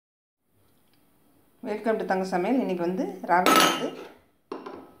Welcome to தங்க சமையல். இன்றைக்கி வந்து ரவை வந்து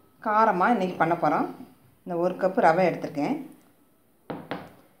காரமாக இன்றைக்கி பண்ண போகிறோம். இந்த 1 கப்பு ரவை எடுத்திருக்கேன்.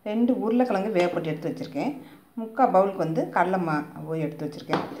 2 உருளைக்கிழங்கு வேக போட்டு எடுத்து வச்சுருக்கேன். 3/4 பவுலுக்கு வந்து கடலை மாவு எடுத்து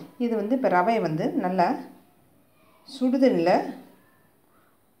வச்சுருக்கேன். இது வந்து இப்போ ரவையை வந்து நல்லா சுடுதண்ணியில்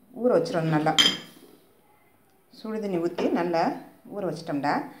ஊற வச்சிடணும். நல்லா சுடுதண்ணி ஊற்றி நல்லா ஊற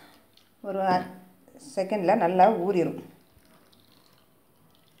வச்சிட்டோம்னா ஒரு செகண்டில் நல்லா ஊறிடும்.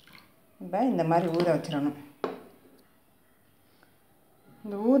 இப்போ இந்த மாதிரி ஊற வச்சிடணும்.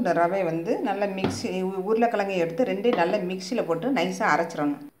 இந்த ஊறின ரவை வந்து நல்லா உருளைக்கிழங்கை எடுத்து 2 நல்லா மிக்சியில் போட்டு நைஸாக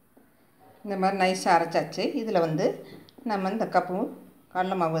அரைச்சிடணும். இந்த மாதிரி நைஸாக அரைச்சாச்சு. இதில் வந்து நம்ம இந்த கப்பு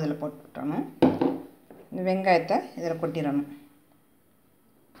கடலை மாவு இதில் போட்டுடணும். இந்த வெங்காயத்தை இதில் கொட்டிடணும்.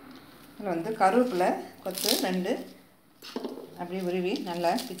 இதில் வந்து கருவேப்பிலை கொத்து 2 அப்படியே உருவி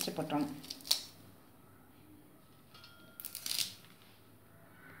நல்லா பிச்சு போட்டணும்.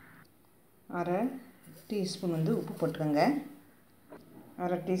 அரை டீஸ்பூன் வந்து உப்பு போட்டுக்கோங்க.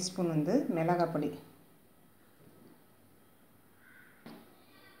 அரை டீஸ்பூன் வந்து மிளகாய் பொடி,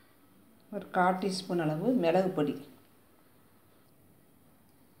 ஒரு 1/4 டீஸ்பூன் அளவு மிளகு பொடி,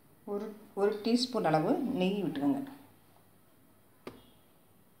 ஒரு டீஸ்பூன் அளவு நெய் விட்டுக்கோங்க.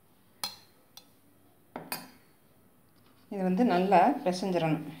 இது வந்து நல்லா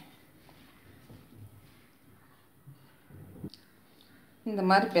பிசைஞ்சிடணும். இந்த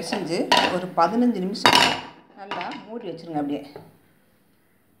மாதிரி பிசைஞ்சு ஒரு 15 நிமிஷம் நல்லா மூடி வச்சுருங்க. அப்படியே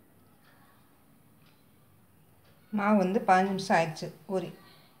மாவு வந்து 15 நிமிஷம் ஆயிடுச்சு ஊறி.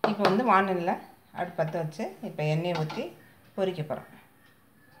 இப்போ வந்து வானலில் அடுப்பத்தை வச்சு இப்போ எண்ணெயை ஊற்றி பொரிக்க போகிறோம்.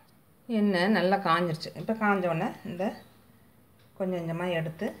 எண்ணெய் நல்லா காஞ்சிருச்சு. இப்போ காஞ்சோடனே இந்த கொஞ்சம் கொஞ்சமாக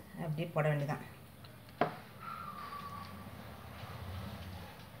எடுத்து அப்படியே போட வேண்டியதான்.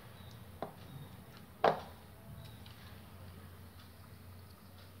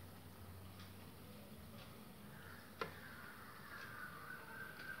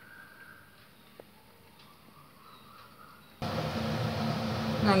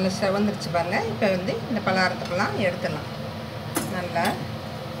 நல்லா செவந்துருச்சு பாருங்கள். இப்போ வந்து இந்த பலகாரத்துக்கெல்லாம் எடுத்துடலாம். நல்லா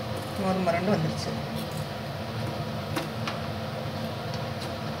மொறுமொரண்டு வந்துருச்சு.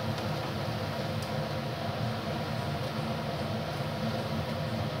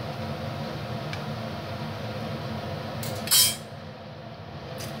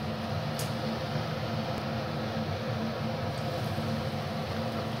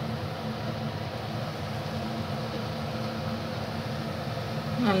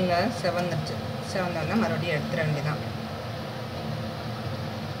 நல்லா செவந்துருச்சு. செவந்தோன்னா மறுபடியும் எடுத்துட வேண்டியதான்.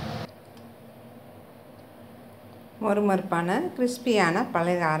 மொறுமொறுப்பான கிறிஸ்பியான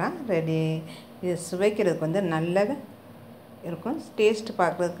பலகாரம் ரெடி. இது சுவைக்கிறதுக்கு வந்து நல்ல இருக்கும். டேஸ்ட்டு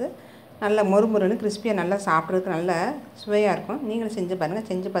பார்க்குறதுக்கு நல்ல மொறுமொறுன்னு கிறிஸ்பியாக நல்லா சாப்பிட்றதுக்கு நல்ல சுவையாக இருக்கும். நீங்களும் செஞ்சு பாருங்கள்.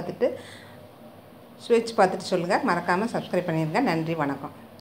 செஞ்சு பார்த்துட்டு சுவைச்சு பார்த்துட்டு சொல்லுங்கள். மறக்காமல் சப்ஸ்கிரைப் பண்ணிடுங்க. நன்றி, வணக்கம்.